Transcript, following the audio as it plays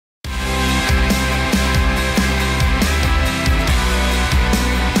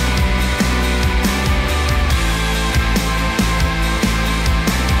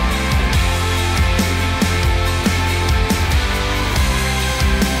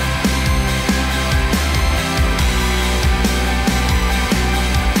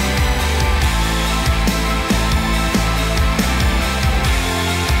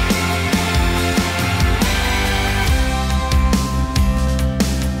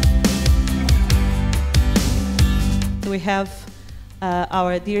we have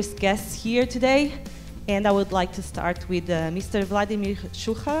our dearest guests here today, and I would like to start with Mr. Vladimir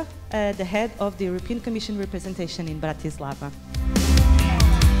Šuha, the head of the European Commission representation in Bratislava.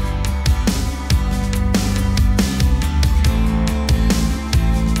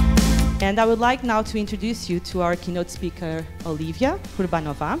 And I would like now to introduce you to our keynote speaker, Olivia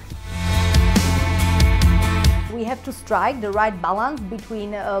Hurbanova. We have to strike the right balance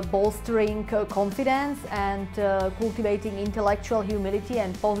between bolstering confidence and cultivating intellectual humility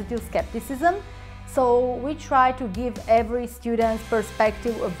and positive skepticism. So we try to give every student's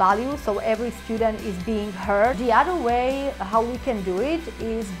perspective a value, so every student is being heard. The other way how we can do it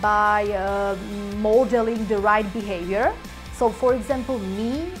is by modeling the right behavior. So for example,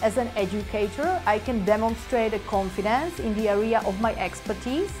 me as an educator, I can demonstrate a confidence in the area of my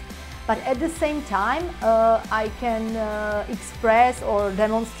expertise, but at the same time I can express or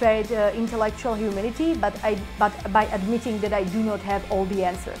demonstrate intellectual humility, but by admitting that I do not have all the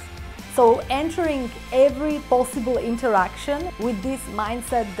answers. So entering every possible interaction with this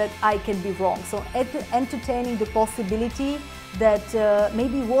mindset that I can be wrong. So entertaining the possibility that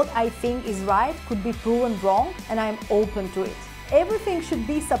maybe what I think is right could be proven wrong, and I'm open to it. Everything should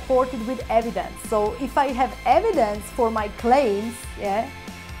be supported with evidence. So if I have evidence for my claims,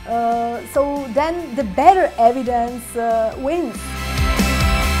 so then the better evidence wins.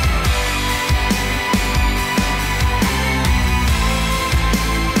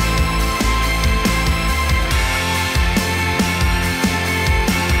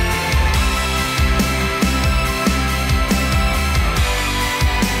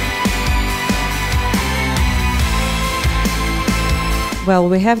 Well,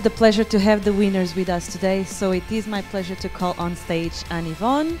 we have the pleasure to have the winners with us today, so it is my pleasure to call on stage Anne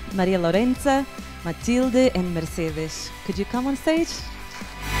Yvonne, Maria Lorenza, Matilde and Mercedes. Could you come on stage?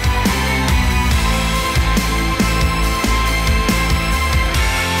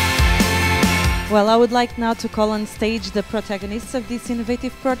 Well, I would like now to call on stage the protagonists of these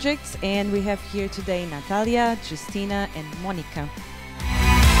innovative projects, and we have here today Natalia, Justina and Monica.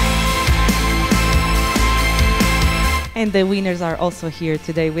 And the winners are also here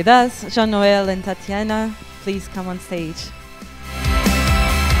today with us. Jean-Noël and Tatiana, please come on stage.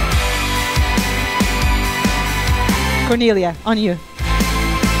 Cornelia, on you.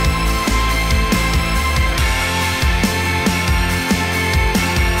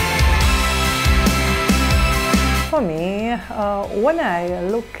 For me, when I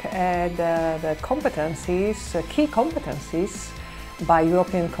look at the competencies, key competencies, by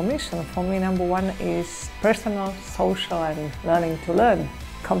European Commission, for me number one is personal, social and learning to learn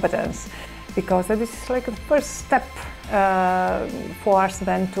competence, because that is like the first step for us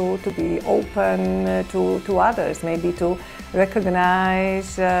then to be open to others, maybe to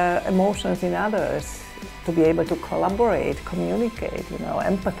recognize emotions in others, to be able to collaborate, communicate,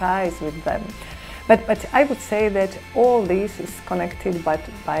 empathize with them. But I would say that all this is connected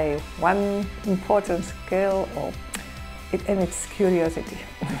by one important skill, and it's curiosity.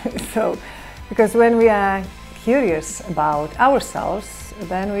 So, because when we are curious about ourselves,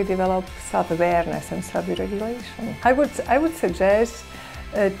 then we develop self-awareness and self-regulation. I would suggest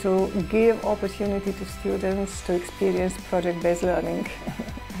to give opportunity to students to experience project-based learning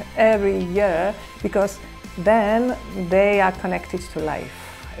every year, because then they are connected to life.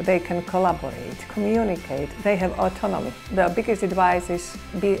 They can collaborate, communicate, they have autonomy. The biggest advice is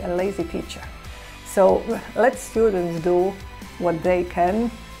be a lazy teacher. So let students do what they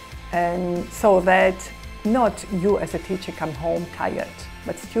can, and so that not you as a teacher come home tired,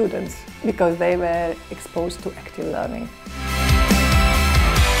 but students, because they were exposed to active learning.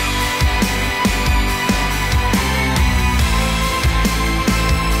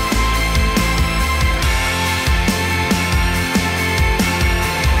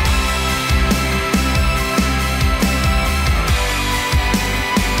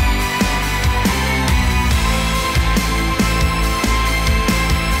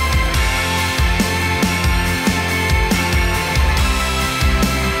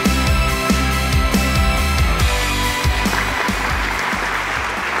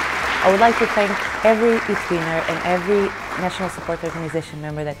 I would like to thank every EAT winner and every National Support Organization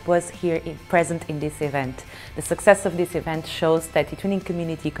member that was here present in this event. The success of this event shows that the twinning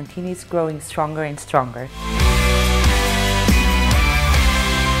community continues growing stronger and stronger.